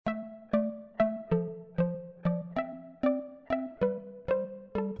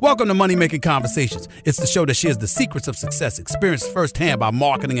Welcome to Money Making Conversations. It's the show that shares the secrets of success, experienced firsthand by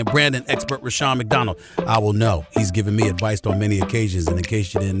marketing and branding expert Rashawn McDonald. I will know he's given me advice on many occasions, and in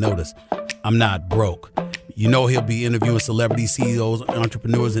case you didn't notice, I'm not broke. You know he'll be interviewing celebrity CEOs,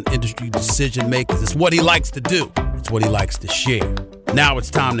 entrepreneurs, and industry decision makers. It's what he likes to do. It's what he likes to share. Now it's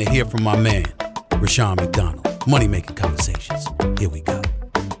time to hear from my man, Rashawn McDonald. Money Making Conversations. Here we go.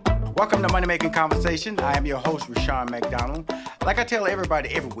 Welcome to Money Making Conversation. I am your host, Rashawn McDonald. Like I tell everybody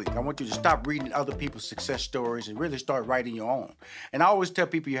every week, I want you to stop reading other people's success stories and really start writing your own. And I always tell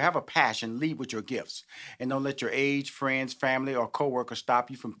people, you have a passion, lead with your gifts. And don't let your age, friends, family, or coworkers stop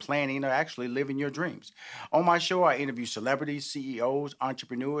you from planning or actually living your dreams. On my show, I interview celebrities, CEOs,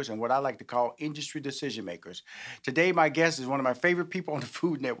 entrepreneurs, and what I like to call industry decision makers. Today, my guest is one of my favorite people on the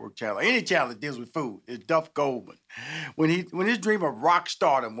Food Network channel. Any channel that deals with food is Duff Goldman. When his dream of rock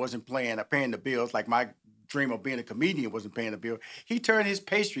stardom wasn't paying the bills, like my dream of being a comedian wasn't paying the bill, he turned his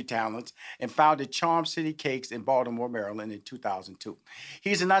pastry talents and founded Charm City Cakes in Baltimore, Maryland in 2002.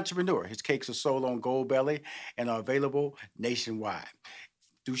 He's an entrepreneur. His cakes are sold on Goldbelly and are available nationwide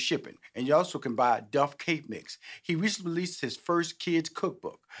through shipping. And you also can buy Duff Cake Mix. He recently released his first kids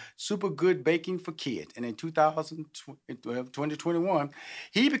cookbook, Super Good Baking for Kids. And in 2021,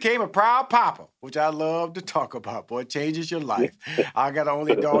 he became a proud papa, which I love to talk about. Boy, it changes your life. I got an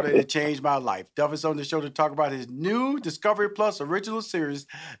only daughter that changed my life. Duff is on the show to talk about his new Discovery Plus original series,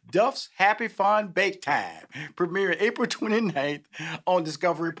 Duff's Happy Fun Bake Time, premiering April 29th on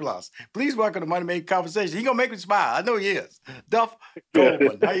Discovery Plus. Please welcome to Money Making Conversation. He's going to make me smile. I know he is. Duff Goldman.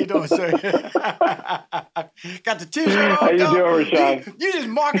 How you doing, sir? Got the T-shirt on. How you doing, Rashawn? You just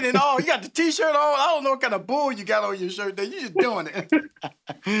marking it all. You got the T-shirt on. I don't know what kind of bull you got on your shirt there. You just doing it.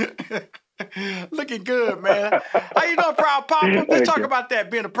 Looking good, man. How you doing, proud papa? Let's talk about that,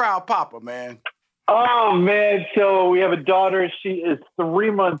 being a proud papa, man. Oh, man. So we have a daughter. She is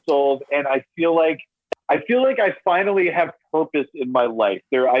 3 months old, and I feel like I finally have purpose in my life.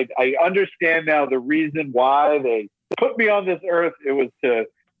 I understand now the reason why they put me on this earth. It was to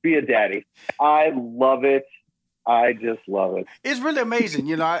be a daddy. I love it. I just love it. It's really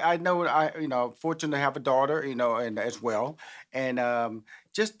amazing. I know, fortunate to have a daughter, and as well. And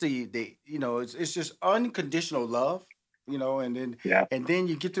just the it's just unconditional love, and then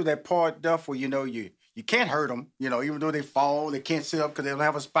you get to that part, Duff, where, you can't hurt them, even though they fall, they can't sit up because they don't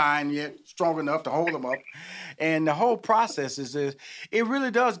have a spine yet strong enough to hold them up. And the whole process is it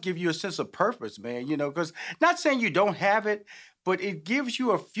really does give you a sense of purpose, man, because not saying you don't have it, but it gives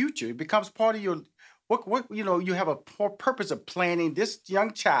you a future. It becomes part of your, you have a purpose of planning this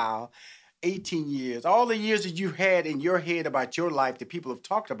young child, 18 years, all the years that you had in your head about your life that people have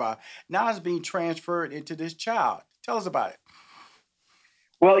talked about, now is being transferred into this child. Tell us about it.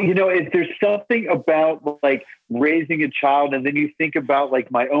 Well, there's something about like raising a child, and then you think about like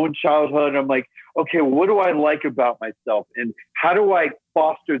my own childhood, and I'm like, okay, what do I like about myself, and how do I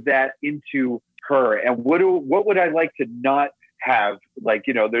foster that into her, and what would I like to not have? Like,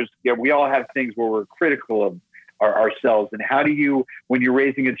 we all have things where we're critical of ourselves, and how do you, when you're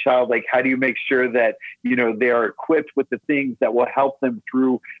raising a child, like how do you make sure that they are equipped with the things that will help them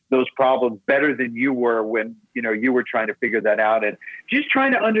through those problems better than you were when you were trying to figure that out, and just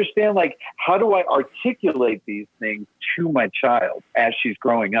trying to understand, like, how do I articulate these things to my child as she's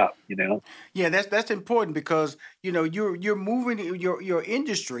growing up? Yeah, that's important because you're moving your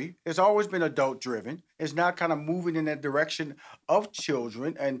industry has always been adult driven. It's now kind of moving in that direction of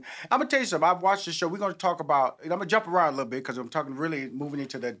children. And I'm gonna tell you something. I've watched the show. We're gonna talk about. I'm gonna jump around a little bit because I'm talking really moving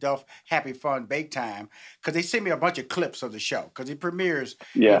into the Duff Happy Fun Bake Time, because they sent me a bunch of clips of the show because it premieres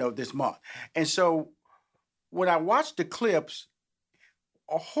this month. And so when I watch the clips,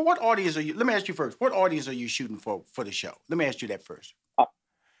 what audience are you? Let me ask you first. What audience are you shooting for the show? Let me ask you that first.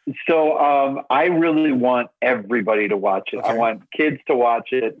 So I really want everybody to watch it. Okay. I want kids to watch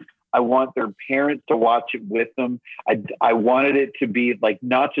it. I want their parents to watch it with them. I wanted it to be like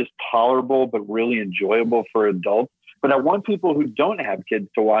not just tolerable, but really enjoyable for adults. But I want people who don't have kids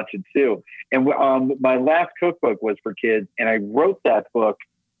to watch it too. And my last cookbook was for kids, and I wrote that book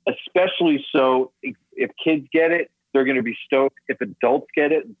especially so if kids get it, they're going to be stoked. If adults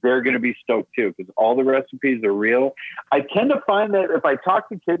get it, they're going to be stoked too, because all the recipes are real. I tend to find that if I talk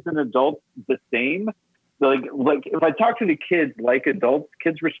to kids and adults the same, like if I talk to the kids like adults,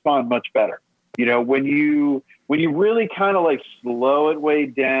 kids respond much better. When you really kind of like slow it way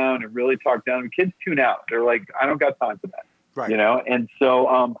down and really talk down, kids tune out. They're like, I don't got time for that. Right. And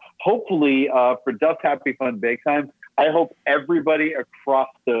so hopefully for Duff Happy Fun Bake Time, I hope everybody across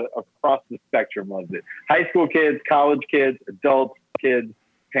the spectrum loves it. High school kids, college kids, adults, kids,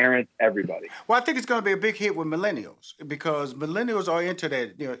 parents, everybody. Well, I think it's going to be a big hit with millennials because millennials are into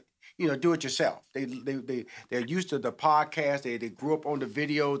that, do it yourself. They're used to the podcast. They grew up on the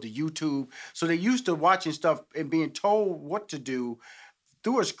videos, the YouTube. So they're used to watching stuff and being told what to do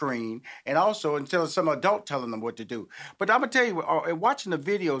through a screen, and also until some adult telling them what to do. But I'm gonna tell you, in watching the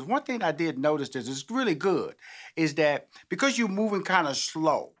videos, one thing I did notice is really good, is that because you're moving kind of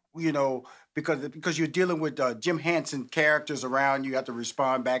slow, because you're dealing with Jim Henson characters around you have to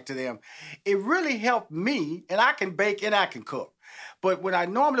respond back to them. It really helped me, and I can bake and I can cook. But when I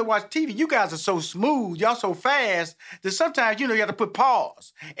normally watch TV, you guys are so smooth, y'all so fast that sometimes you have to put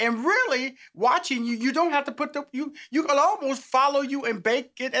pause. And really, watching you don't have to put you can almost follow you and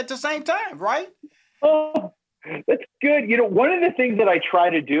bake it at the same time, right? Oh, that's good. One of the things that I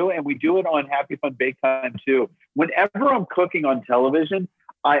try to do, and we do it on Happy Fun Bake Time too, whenever I'm cooking on television,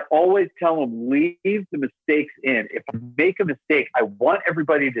 I always tell them, leave the mistakes in. If I make a mistake, I want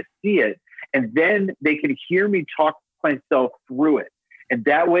everybody to see it, and then they can hear me talk myself through it. And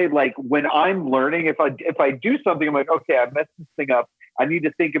that way, like when I'm learning, if I do something, I'm like, okay, I messed this thing up. I need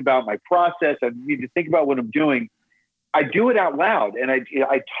to think about my process. I need to think about what I'm doing. I do it out loud, and I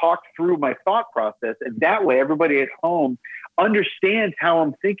talk through my thought process, and that way everybody at home understands how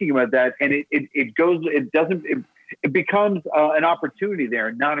I'm thinking about that, and it becomes an opportunity there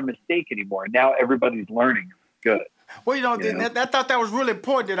and not a mistake anymore. Now everybody's learning. Good. Well, I thought that was really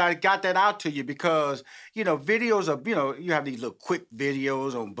important that I got that out to you because, videos of, you have these little quick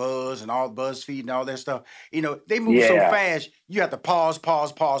videos on Buzz and all BuzzFeed and all that stuff. They move so fast, you have to pause.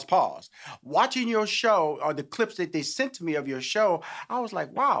 Watching your show or the clips that they sent to me of your show, I was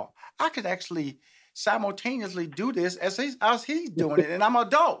like, wow, I could actually simultaneously do this as he's doing it, and I'm an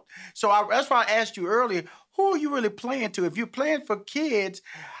adult. So that's why I asked you earlier, who are you really playing to? If you're playing for kids,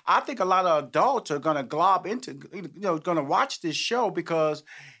 I think a lot of adults are going to glob into, going to watch this show because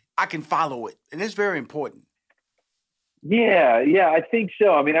I can follow it. And it's very important. Yeah, I think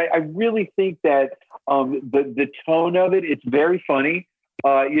so. I mean, I really think that the tone of it, it's very funny.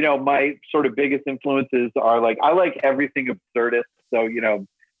 My sort of biggest influences are I like everything absurdist. So,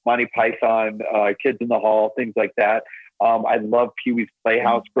 Monty Python, Kids in the Hall, things like that. I love Pee-wee's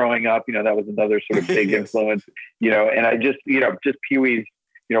Playhouse growing up. That was another sort of big influence, and I just Pee-wee's,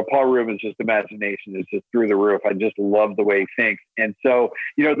 Paul Rubens' just imagination is just through the roof. I just love the way he thinks. And so,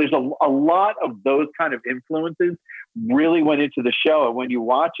 there's a lot of those kind of influences really went into the show. And when you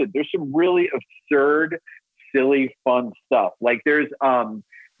watch it, there's some really absurd, silly, fun stuff. Like there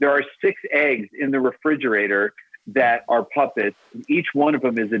are 6 eggs in the refrigerator that are puppets. And each one of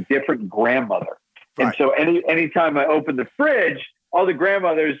them is a different grandmother. Right. And so anytime I open the fridge, all the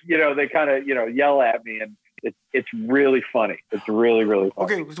grandmothers, they kind of, yell at me, and it's really funny. It's really, really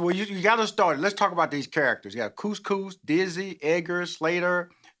funny. Okay, well, you got to start. Let's talk about these characters. You got Couscous, Dizzy, Edgar,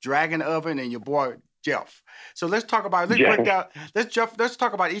 Slater, Dragon Oven, and your boy Jeff. So let's talk about. Let's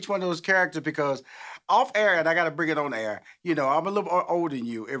talk about each one of those characters because off air, and I got to bring it on air. I'm a little older than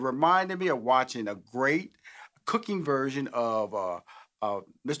you. It reminded me of watching a great cooking version of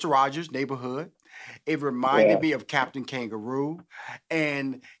Mr. Rogers' Neighborhood. It reminded me of Captain Kangaroo.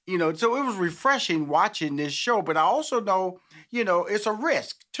 And, so it was refreshing watching this show. But I also know, it's a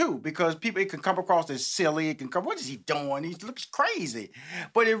risk, too, because it can come across as silly. It can come, what is he doing? He looks crazy.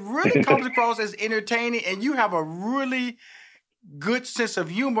 But it really comes across as entertaining, and you have a really good sense of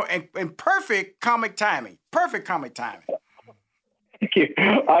humor and perfect comic timing. Perfect comic timing. Thank you.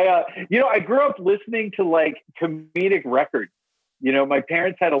 I grew up listening to comedic records. My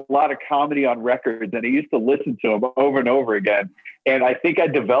parents had a lot of comedy on records, and I used to listen to them over and over again. And I think I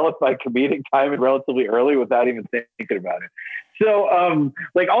developed my comedic timing relatively early without even thinking about it. So,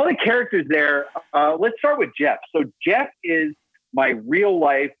 all the characters there, let's start with Jeff. So Jeff is my real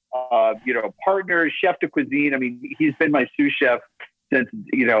life, partner, chef de cuisine. I mean, he's been my sous chef since,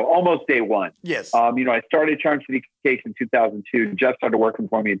 almost day one. Yes. I started Charm City Cakes in 2002. Jeff started working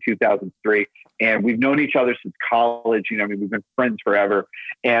for me in 2003. And we've known each other since college. We've been friends forever.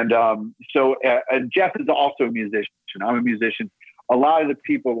 And so Jeff is also a musician. I'm a musician. A lot of the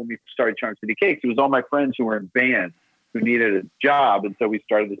people, when we started Charm City Cakes, it was all my friends who were in bands who needed a job. And so we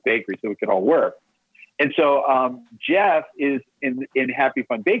started this bakery so we could all work. And so Jeff is in Happy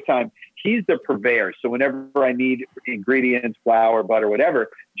Fun Bake Time. He's the purveyor. So whenever I need ingredients, flour, butter,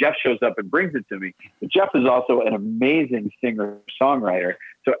 whatever, Jeff shows up and brings it to me. But Jeff is also an amazing singer-songwriter.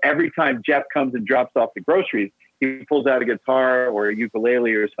 So every time Jeff comes and drops off the groceries, he pulls out a guitar or a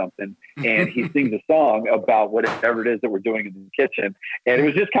ukulele or something, and he sings a song about whatever it is that we're doing in the kitchen. And it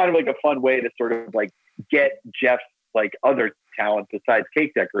was just kind of like a fun way to sort of get Jeff's other talent besides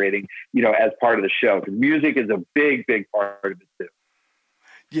cake decorating, as part of the show. Because music is a big, big part of it too.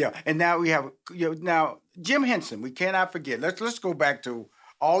 Yeah, and now we have now Jim Henson. We cannot forget. Let's go back to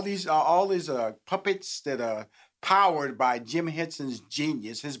all these puppets that are powered by Jim Henson's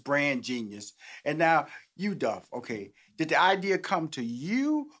genius, his brand genius. And now you, Duff. Okay, did the idea come to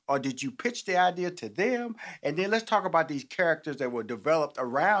you, or did you pitch the idea to them? And then let's talk about these characters that were developed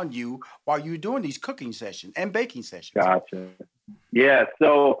around you while you were doing these cooking sessions and baking sessions. Gotcha. Yeah.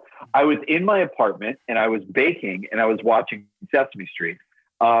 So I was in my apartment and I was baking and I was watching Sesame Street.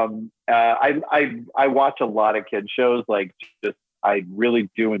 I watch a lot of kids shows. Like, just I really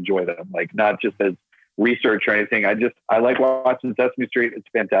do enjoy them. Like, not just as research or anything. I like watching Sesame Street. It's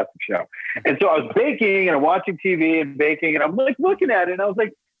a fantastic show. And so I was baking and I'm watching TV and baking, and I'm like looking at it and I was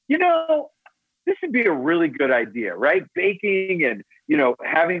like, this would be a really good idea, right? Baking and,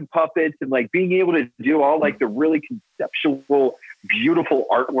 having puppets and like being able to do all like the really conceptual, beautiful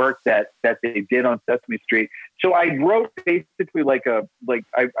artwork that they did on Sesame Street. So I wrote basically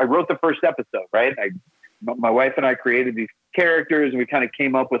I wrote the first episode, right? My wife and I created these characters, and we kind of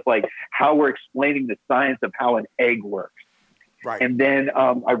came up with like how we're explaining the science of how an egg works. Right. And then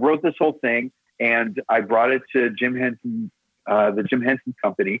I wrote this whole thing and I brought it to Jim Henson, the Jim Henson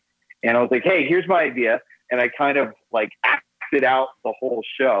Company. And I was like, hey, here's my idea. And I kind of like acted out the whole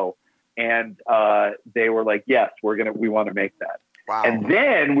show. And they were like, yes, we want to make that. Wow. And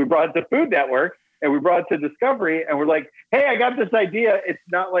then we brought it to Food Network and we brought it to Discovery, and we're like, hey, I got this idea. It's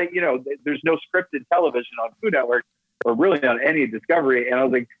not like, there's no scripted television on Food Network or really on any Discovery. And I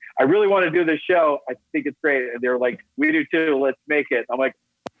was like, I really want to do this show. I think it's great. And they were like, we do too. Let's make it. I'm like,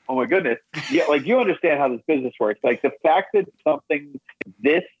 oh my goodness. Yeah. Like, you understand how this business works. Like, the fact that something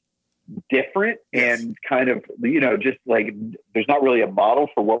this different and kind of, just like, there's not really a model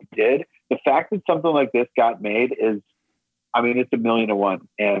for what we did. The fact that something like this got made is, it's 1,000,000 to 1.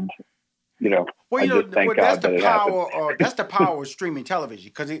 And, that's the power. That's the power of streaming television.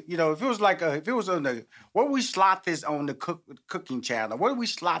 Because if it was on the, what we slot this on the cooking channel, what do we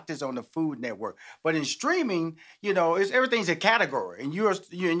slot this on the Food Network? But in streaming, everything's a category, and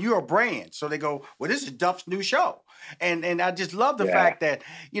you're a brand. So they go, well, this is Duff's new show, and I just love the fact that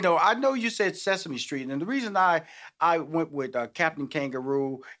I know you said Sesame Street, and the reason I went with Captain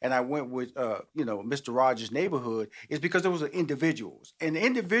Kangaroo and I went with Mr. Rogers' Neighborhood is because there was individuals, and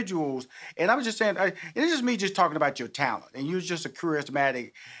I was just saying, it's just me just talking about your talent, and you're just a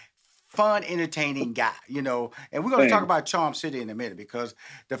charismatic, fun, entertaining guy, and we're going to talk about Charm City in a minute, because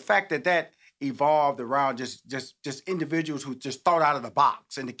the fact that evolved around just individuals who just thought out of the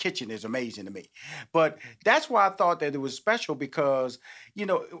box in the kitchen is amazing to me. But that's why I thought that it was special, because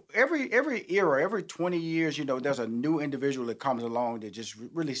every era, every 20 years, there's a new individual that comes along that just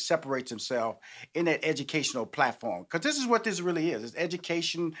really separates himself in that educational platform. Because this is what this really is. It's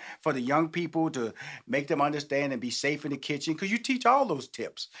education for the young people to make them understand and be safe in the kitchen, because you teach all those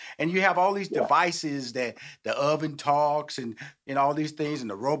tips. And you have all these devices that the oven talks and all these things, and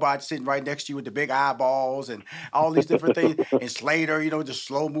the robot sitting right next to you with the big eyeballs and all these different things. And Slater, the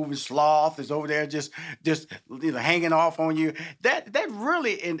slow moving sloth is over there just hanging off on you. That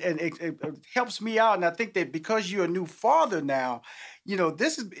really and it helps me out. And I think that because you're a new father now,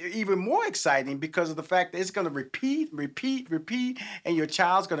 this is even more exciting because of the fact that it's going to repeat, and your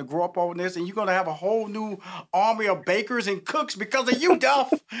child's going to grow up on this, and you're going to have a whole new army of bakers and cooks because of you,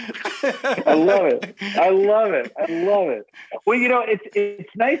 Duff. I love it. Well,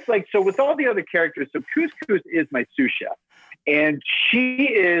 it's nice. Like, so with all the other characters, so Couscous is my sous chef, and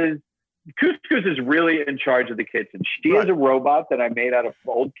Couscous is really in charge of the kitchen. She is a robot that I made out of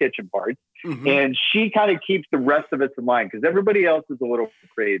old kitchen parts, and she kind of keeps the rest of us in line because everybody else is a little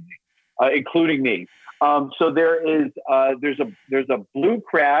crazy, including me. So there's a blue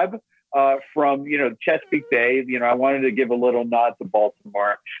crab from Chesapeake Bay. I wanted to give a little nod to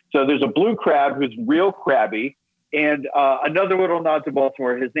Baltimore. So there's a blue crab who's real crabby, and another little nod to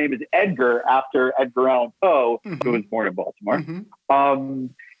Baltimore. His name is Edgar, after Edgar Allan Poe, who was born in Baltimore.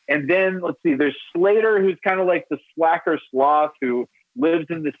 And then let's see, there's Slater, who's kind of like the slacker sloth who lives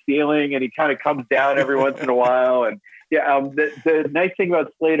in the ceiling, and he kind of comes down every once in a while. And the nice thing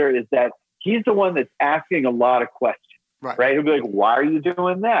about Slater is that he's the one that's asking a lot of questions, right? He'll be like, why are you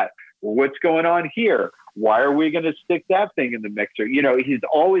doing that? What's going on here? Why are we going to stick that thing in the mixer? He's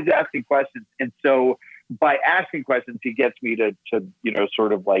always asking questions. And so by asking questions, he gets me to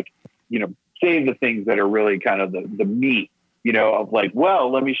sort of like, say the things that are really kind of the meat, of like,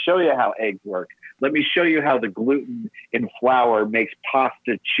 well, let me show you how eggs work. Let me show you how the gluten in flour makes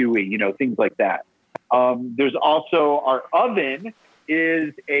pasta chewy, things like that. There's also our oven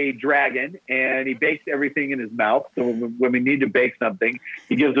is a dragon, and he bakes everything in his mouth. So when we need to bake something,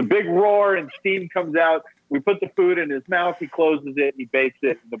 he gives a big roar and steam comes out. We put the food in his mouth, he closes it, he bakes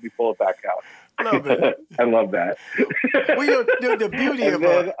it, and then we pull it back out. Love it. I love that. Well, the beauty and of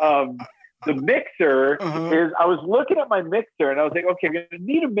then, the mixer is, I was looking at my mixer and I was like, okay, I'm going to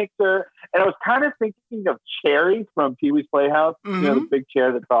need a mixer. And I was kind of thinking of Cherry from Pee-wee's Playhouse, you know, the big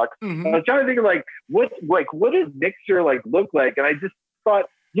chair that talks. I was trying to think of what does mixer look like? And I just thought,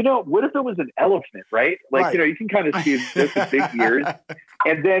 you know, what if it was an elephant, right? You know, you can kind of see this with big ears.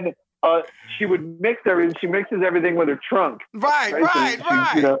 And then she would mix everything. She mixes everything with her trunk. Right.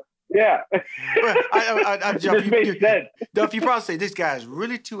 So you know, yeah. Duff, makes sense. Duff, you probably say this guy is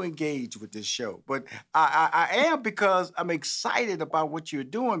really too engaged with this show. But I am, because I'm excited about what you're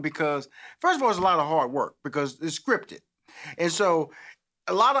doing, because first of all, it's a lot of hard work because it's scripted. And so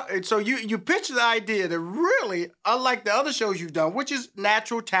you pitched the idea that really, unlike the other shows you've done, which is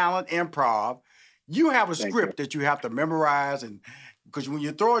natural talent, improv, you have a script that you have to memorize, and because when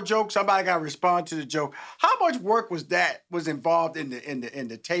you throw a joke, somebody got to respond to the joke. How much work was involved in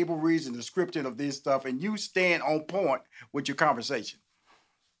the table reads and the scripting of this stuff, and you staying on point with your conversation?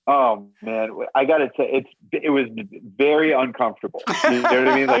 Oh man, I got to say, it was very uncomfortable. You know what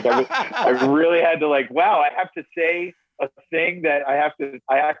I mean? I really had to wow, I have to say a thing that I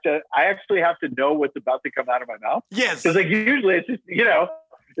actually have to know what's about to come out of my mouth. Yes. Because usually it's just, you know,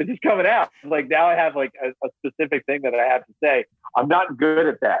 it's just coming out. Now I have a specific thing that I have to say. I'm not good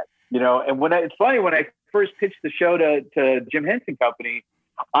at that, you know. And it's funny, when I first pitched the show to Jim Henson Company,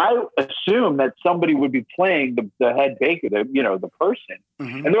 I assumed that somebody would be playing the head baker, the person.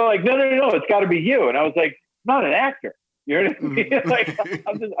 And they're like, no, it's got to be you. And I was like, I'm not an actor. You know what I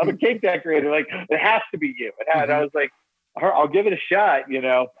mean? I'm a cake decorator. It has to be you. And I was like, I'll give it a shot, you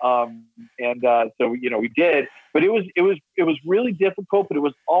know. So, you know, we did, but it was really difficult, but it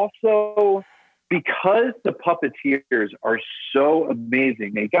was also because the puppeteers are so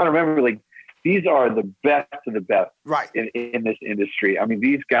amazing. You got to remember, these are the best of the best, right, in this industry. I mean,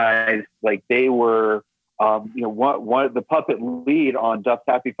 these guys, they were, you know, one of the puppet lead on Duff's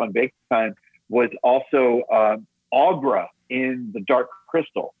Happy Fun Bake Time was also Aughra in The Dark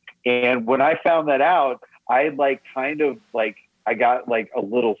Crystal. And when I found that out, I I got a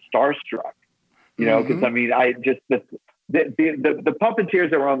little starstruck, you know, because I mean, I just, the puppeteers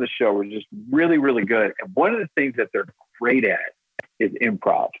that were on the show were just really, really good. And one of the things that they're great at is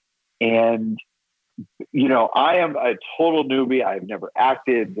improv. And, you know, I am a total newbie. I've never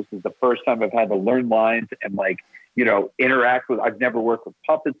acted. This is the first time I've had to learn lines and you know, interact with, I've never worked with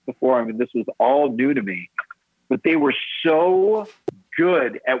puppets before. I mean, this was all new to me, but they were so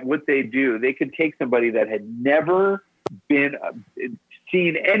good at what they do. They could take somebody that had never been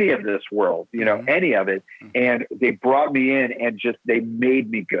seen any of this world, you know, any of it, and they brought me in and they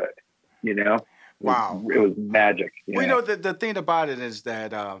made me good, you know. Wow. It was magic. Well, you know, the thing about it is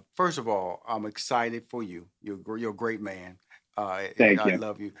that, first of all, I'm excited for you. You're a great man. Thank you. I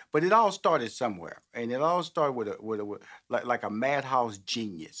love you. But it all started somewhere. And it all started with a madhouse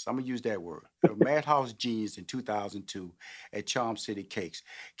genius. I'm going to use that word. A madhouse genius in 2002 at Charm City Cakes.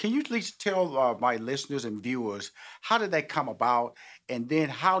 Can you at least tell my listeners and viewers, how did that come about? And then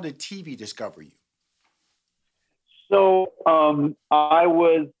how did TV discover you? So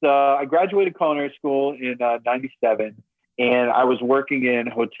I graduated culinary school in 97, and I was working in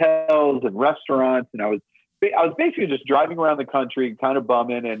hotels and restaurants, and I was basically just driving around the country, kind of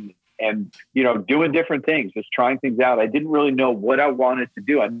bumming and you know, doing different things, just trying things out. I didn't really know what I wanted to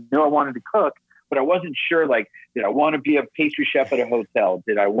do. I knew I wanted to cook, but I wasn't sure, did I want to be a pastry chef at a hotel?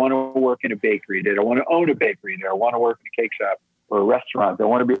 Did I want to work in a bakery? Did I want to own a bakery? Did I want to work in a cake shop or a restaurant? Did I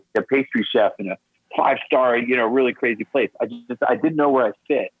want to be a pastry chef in a 5-star, you know, really crazy place? I didn't know where I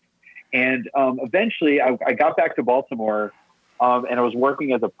fit. And eventually I got back to Baltimore, and I was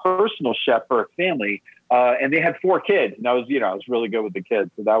working as a personal chef for a family, and they had 4 kids, and I was really good with the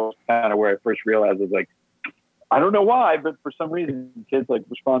kids. So that was kind of where I first realized, I was like, I don't know why, but for some reason kids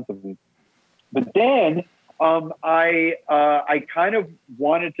respond to me. But then I kind of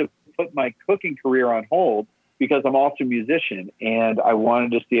wanted to put my cooking career on hold, because I'm also a musician, and I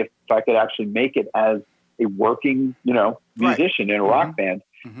wanted to see if I could actually make it as a working, you know, musician in a rock band.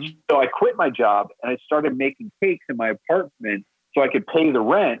 So I quit my job and I started making cakes in my apartment so I could pay the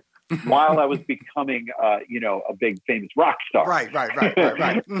rent while I was becoming, you know, a big famous rock star. Right.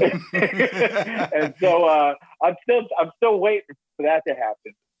 And so I'm still waiting for that to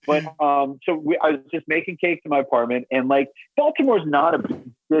happen. But I was just making cakes in my apartment, and Baltimore's not a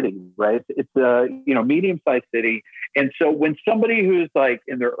big city, right? It's a, you know, medium-sized city. And so when somebody who's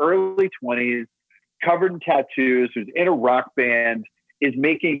in their early 20s, covered in tattoos, who's in a rock band, is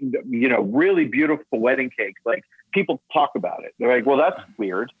making, you know, really beautiful wedding cakes, people talk about it. They're like, well, that's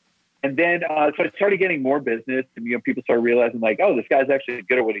weird. And then, so I started getting more business, and people started realizing like, oh, this guy's actually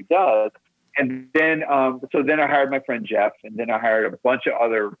good at what he does. And then, so then I hired my friend Jeff, and then I hired a bunch of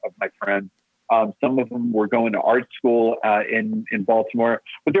other of my friends. Some of them were going to art school in Baltimore,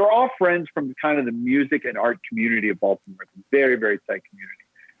 but they were all friends from kind of the music and art community of Baltimore. It's a very, very tight community.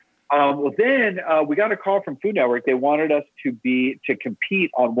 Well, then we got a call from Food Network. They wanted us to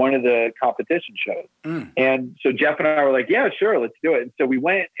compete on one of the competition shows. And so Jeff and I were like, yeah, sure, let's do it. And so we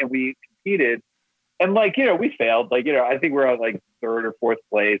went and we competed, and we failed. I think we're on like third or fourth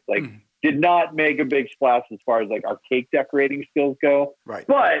place. Did not make a big splash as far as like our cake decorating skills go. Right.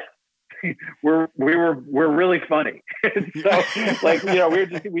 But we're really funny. So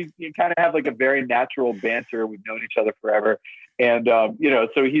we kind of have like a very natural banter. We've known each other forever. And,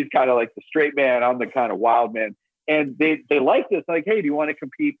 so he's kind of like the straight man. I'm the kind of wild man. And they like this. Like, hey, do you want to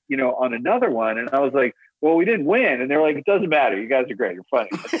compete, on another one? And I was like, well, we didn't win. And they're like, it doesn't matter. You guys are great. You're funny.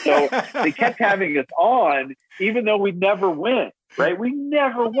 So they kept having us on, even though we never win, right? We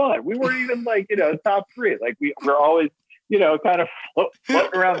never won. We weren't even like, top three. Like we're always, kind of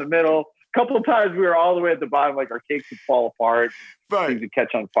floating around the middle. A couple of times we were all the way at the bottom, like our cakes would fall apart, things would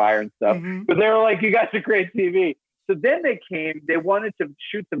catch on fire and stuff. But they were like, you guys are great TV. So then they wanted to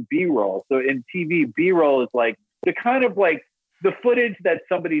shoot some B-roll. So in TV, B-roll is like the kind of like the footage that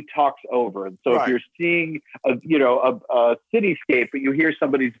somebody talks over. And so if you're seeing a cityscape, but you hear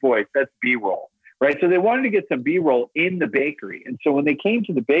somebody's voice, that's B-roll, right? So they wanted to get some B-roll in the bakery. And so when they came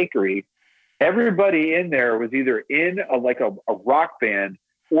to the bakery, everybody in there was either in a rock band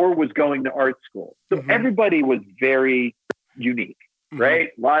or was going to art school. So everybody was very unique, right?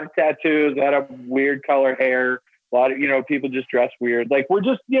 A lot of tattoos, a lot of weird color hair, a lot of, people just dress weird. Like we're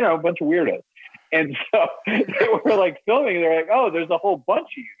just, a bunch of weirdos. And so they were like filming and they're like, oh, there's a whole bunch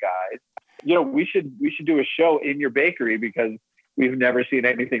of you guys. We should do a show in your bakery because we've never seen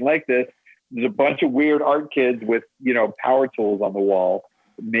anything like this. There's a bunch of weird art kids with, power tools on the wall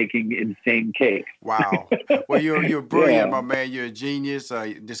making insane cakes. Wow. Well, you're brilliant, my man. You're a genius.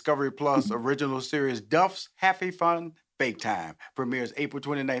 Discovery Plus original series Duff's Happy Fun Bake Time premieres April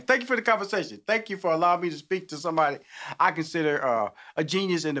 29th. Thank you for the conversation. Thank you for allowing me to speak to somebody I consider a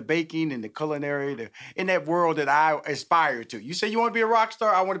genius in the baking and the culinary, in that world that I aspire to. You say you want to be a rock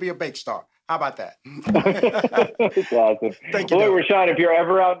star? I want to be a bake star. How about that? That's awesome. Thank you. Well, Rashawn, if you're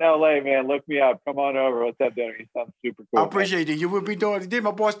ever out in LA, man, look me up. Come on over. Let's have dinner. You sound super cool. I appreciate it. You will be you did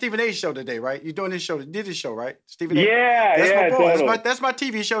my boy Stephen A's show today, right? You're doing this show. Did this show, right? Stephen A. Yeah, that's my boy. Totally. That's my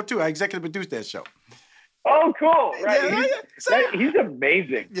TV show too. I executive produced that show. Oh, cool. Right. He's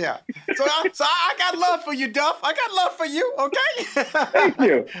amazing. Yeah. So I got love for you, Duff. I got love for you, okay? Thank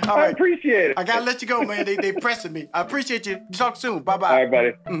you. All right. I appreciate it. I got to let you go, man. They pressing me. I appreciate you. Talk soon. Bye-bye. All right,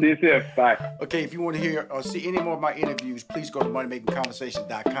 buddy. See you soon. Bye. Okay, if you want to hear or see any more of my interviews, please go to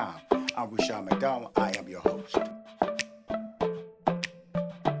moneymakingconversation.com. I'm Rushion McDonald. I am your host.